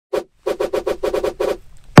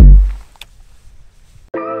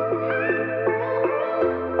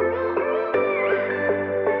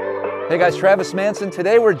Hey guys, Travis Manson.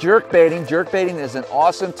 Today we're jerkbaiting. Jerkbaiting is an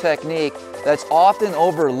awesome technique that's often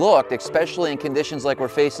overlooked, especially in conditions like we're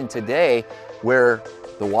facing today, where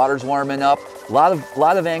the water's warming up. A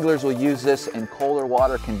lot of anglers will use this in colder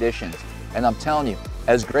water conditions. And I'm telling you,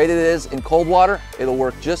 as great as it is in cold water, it'll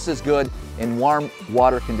work just as good in warm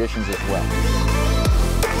water conditions as well.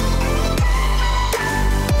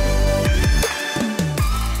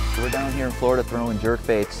 We're down here in Florida throwing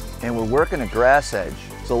jerkbaits, and we're working a grass edge.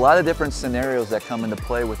 So a lot of different scenarios that come into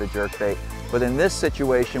play with a jerkbait. But in this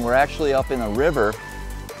situation, we're actually up in a river,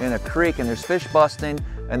 in a creek, and there's fish busting,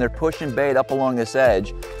 and they're pushing bait up along this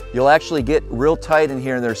edge. You'll actually get real tight in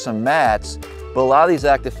here, and there's some mats, but a lot of these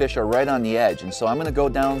active fish are right on the edge. And so I'm gonna go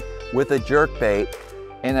down with a jerkbait,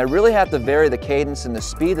 and I really have to vary the cadence and the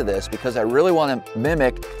speed of this because I really wanna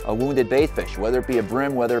mimic a wounded baitfish, whether it be a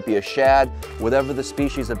brim, whether it be a shad, whatever the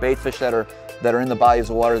species of baitfish that are in the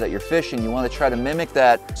bodies of water that you're fishing, you wanna try to mimic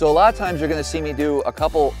that. So a lot of times you're gonna see me do a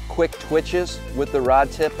couple quick twitches with the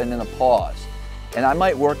rod tip and then a pause. And I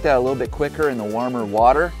might work that a little bit quicker in the warmer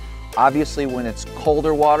water. Obviously when it's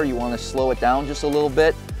colder water, you wanna slow it down just a little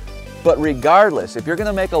bit. But regardless, if you're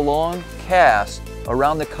gonna make a long cast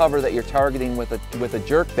around the cover that you're targeting with a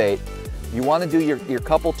jerkbait, you wanna do your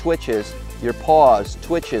couple twitches, your pause,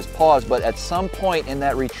 twitches, pause, but at some point in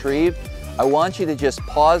that retrieve, I want you to just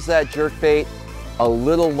pause that jerkbait a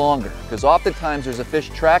little longer, because oftentimes there's a fish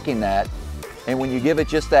tracking that, and when you give it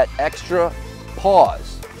just that extra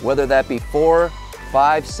pause, whether that be 4,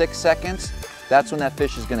 5, 6 seconds, that's when that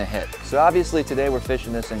fish is gonna hit. So obviously today we're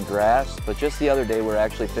fishing this in grass, but just the other day we're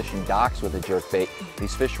actually fishing docks with a jerkbait.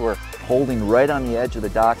 These fish were holding right on the edge of the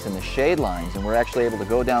docks in the shade lines, and we're actually able to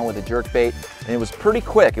go down with a jerkbait, and it was pretty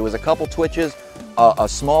quick. It was a couple twitches, a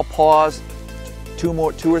small pause, two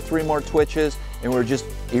or three more twitches, and we're just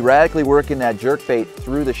erratically working that jerkbait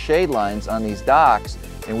through the shade lines on these docks,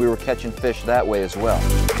 and we were catching fish that way as well.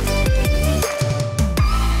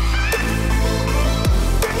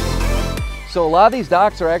 So a lot of these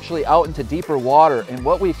docks are actually out into deeper water, and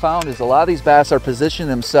what we found is a lot of these bass are positioning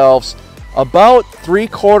themselves about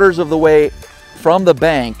 3/4 of the way from the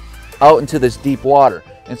bank out into this deep water.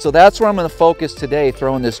 And so that's where I'm going to focus today,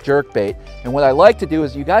 throwing this jerkbait. And what I like to do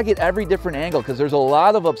is you got to get every different angle, because there's a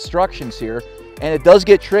lot of obstructions here, and it does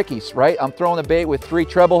get tricky, right? I'm throwing a bait with 3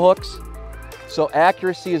 treble hooks, so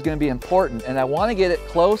accuracy is going to be important, and I want to get it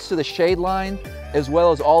close to the shade line as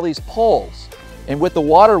well as all these poles. And with the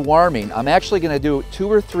water warming, I'm actually going to do 2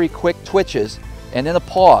 or 3 quick twitches and then a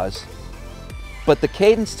pause. But the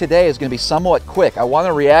cadence today is going to be somewhat quick. I want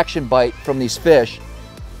a reaction bite from these fish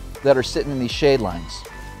that are sitting in these shade lines.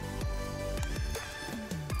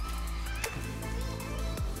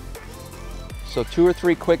 So 2 or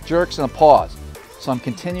 3 quick jerks and a pause. So I'm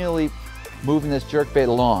continually moving this jerkbait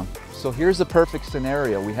along. So here's the perfect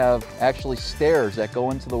scenario. We have actually stairs that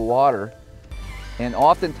go into the water, and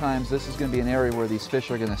oftentimes this is going to be an area where these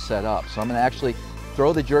fish are going to set up. So I'm going to actually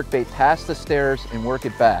throw the jerkbait past the stairs and work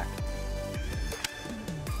it back.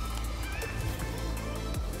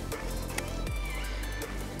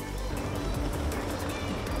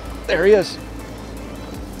 There he is.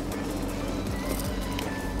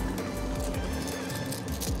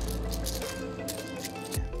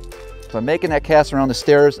 So I'm making that cast around the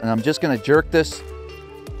stairs, and I'm just going to jerk this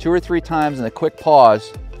 2 or 3 times in a quick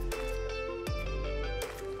pause.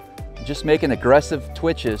 Just making aggressive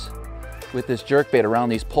twitches with this jerkbait around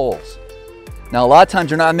these poles. Now a lot of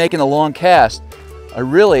times you're not making a long cast. I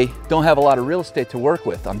really don't have a lot of real estate to work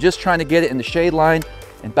with. I'm just trying to get it in the shade line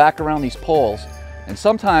and back around these poles. And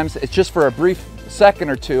sometimes it's just for a brief second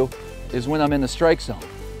or two is when I'm in the strike zone.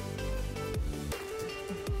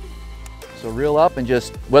 So reel up and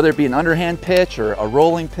just, whether it be an underhand pitch or a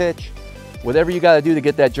rolling pitch, whatever you got to do to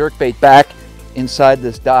get that jerkbait back inside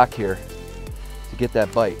this dock here to get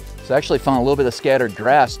that bite. So I actually found a little bit of scattered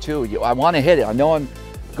grass too. I want to hit it. I know I'm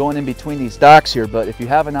going in between these docks here, but if you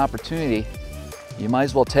have an opportunity, you might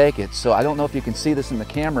as well take it. So I don't know if you can see this in the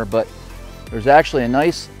camera, but there's actually a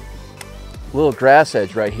nice little grass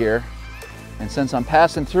edge right here. And since I'm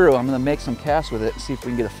passing through, I'm going to make some casts with it and see if we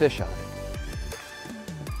can get a fish out of it.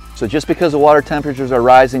 So just because the water temperatures are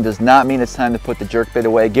rising does not mean it's time to put the jerkbait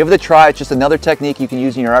away. Give it a try. It's just another technique you can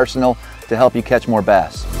use in your arsenal to help you catch more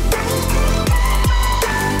bass.